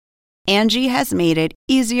Angie has made it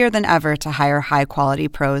easier than ever to hire high-quality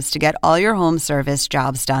pros to get all your home service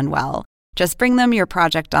jobs done well. Just bring them your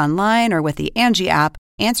project online or with the Angie app,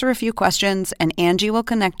 answer a few questions, and Angie will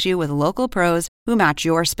connect you with local pros who match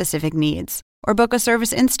your specific needs. Or book a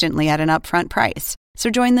service instantly at an upfront price. So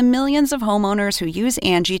join the millions of homeowners who use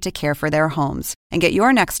Angie to care for their homes and get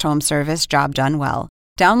your next home service job done well.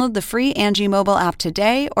 Download the free Angie mobile app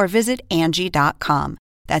today or visit Angie.com.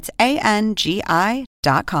 That's ANGI.com.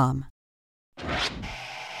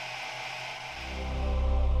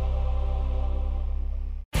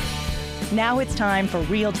 Now it's time for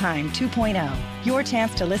Real Time 2.0, your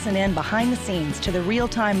chance to listen in behind the scenes to the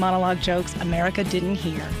real-time monologue jokes America didn't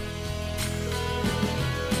hear.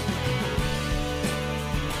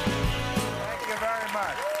 Thank you very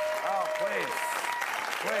much. Oh, please.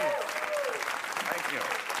 Thank you.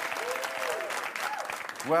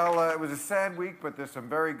 Well, it was a sad week, but there's some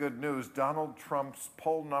very good news. Donald Trump's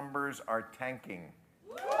poll numbers are tanking.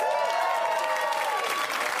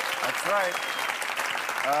 That's right.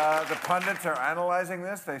 The pundits are analyzing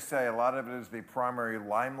this. They say a lot of it is the primary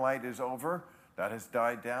limelight is over. That has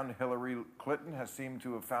died down. Hillary Clinton has seemed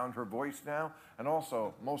to have found her voice now. And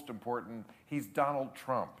also, most important, he's Donald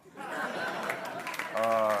Trump.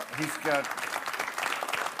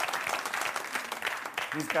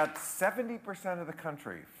 He's got 70% of the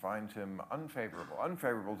country find him unfavorable.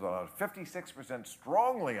 Unfavorable to 56%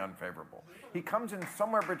 strongly unfavorable. He comes in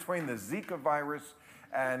somewhere between the Zika virus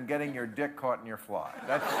and getting your dick caught in your fly.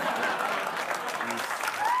 But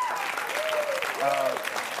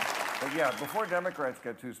yeah, before Democrats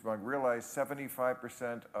get too smug, realize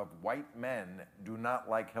 75% of white men do not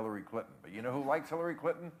like Hillary Clinton. But you know who likes Hillary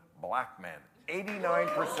Clinton? Black men.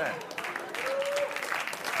 89%.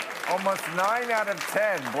 Almost 9 out of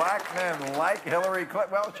 10 black men like Hillary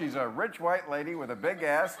Clinton. Well, she's a rich white lady with a big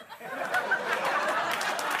ass.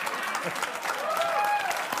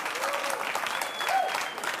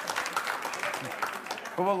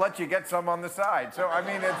 Who will let you get some on the side. So, I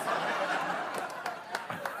mean, it's...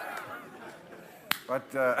 But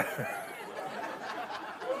the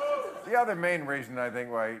other main reason, I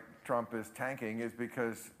think, why Trump is tanking is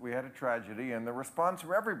because we had a tragedy, and the response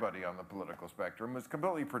from everybody on the political spectrum was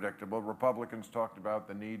completely predictable. Republicans talked about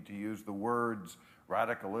the need to use the words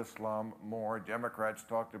radical Islam more. Democrats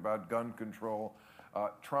talked about gun control.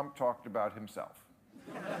 Trump talked about himself.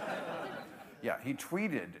 Yeah, he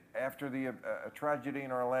tweeted after the tragedy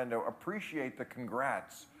in Orlando, appreciate the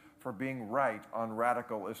congrats for being right on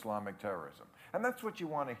radical Islamic terrorism. And that's what you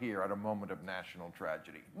want to hear at a moment of national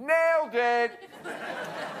tragedy. Nailed it!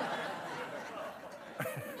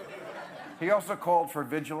 He also called for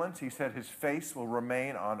vigilance. He said his face will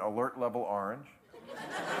remain on alert level orange.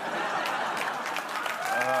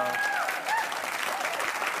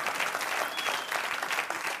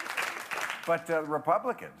 But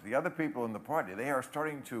Republicans, the other people in the party, they are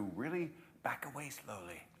starting to really back away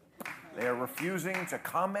slowly. They are refusing to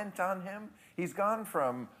comment on him. He's gone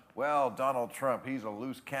from, well, Donald Trump, he's a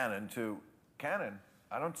loose cannon, to cannon?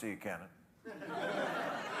 I don't see a cannon.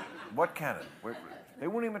 What cannon? They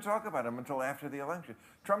won't even talk about him until after the election.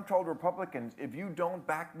 Trump told Republicans, if you don't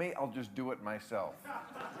back me, I'll just do it myself.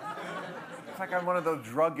 It's like on one of those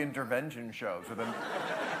drug intervention shows where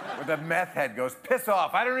the meth head goes, piss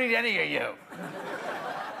off, I don't need any of you.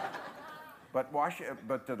 But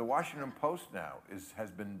the Washington Post now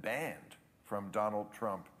has been banned from Donald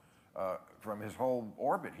Trump, from his whole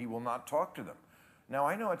orbit. He will not talk to them. Now,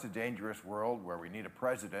 I know it's a dangerous world where we need a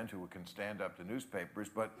president who can stand up to newspapers,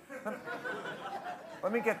 but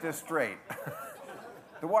let me get this straight.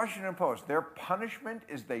 The Washington Post, their punishment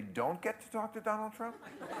is they don't get to talk to Donald Trump?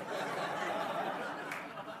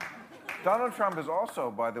 Donald Trump is also,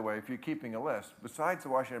 by the way, if you're keeping a list, besides the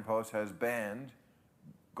Washington Post, has banned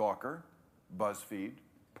Gawker, BuzzFeed,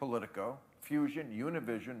 Politico, Fusion,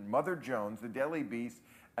 Univision, Mother Jones, The Daily Beast,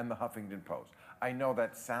 and the Huffington Post. I know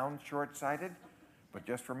that sounds short-sighted, but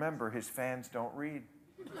just remember, his fans don't read.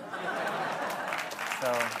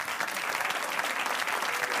 So,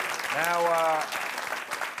 now,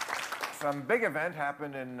 some big event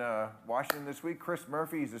happened in Washington this week. Chris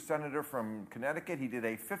Murphy, he's a senator from Connecticut. He did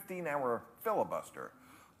a 15-hour filibuster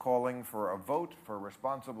calling for a vote for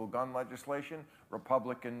responsible gun legislation.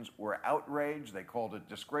 Republicans were outraged. They called it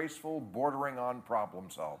disgraceful, bordering on problem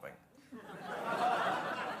solving.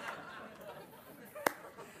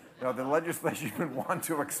 Now, the legislation would want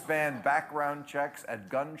to expand background checks at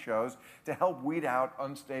gun shows to help weed out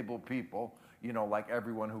unstable people, you know, like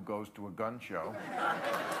everyone who goes to a gun show.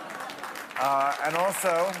 And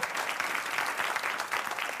also,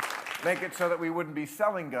 make it so that we wouldn't be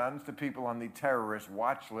selling guns to people on the terrorist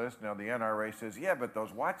watch list. Now, the NRA says, yeah, but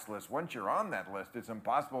those watch lists, once you're on that list, it's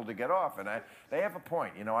impossible to get off. And they have a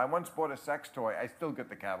point. You know, I once bought a sex toy. I still get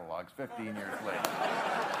the catalogs 15 years later.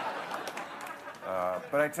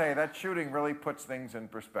 But I tell you, that shooting really puts things in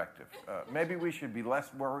perspective. Maybe we should be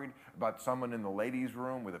less worried about someone in the ladies'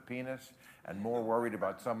 room with a penis and more worried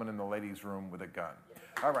about someone in the ladies' room with a gun.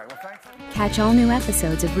 All right, well, thanks. Catch all new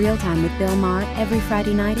episodes of Real Time with Bill Maher every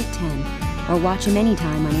Friday night at 10, or watch him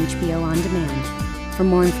anytime on HBO On Demand. For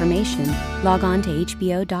more information, log on to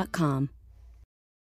HBO.com.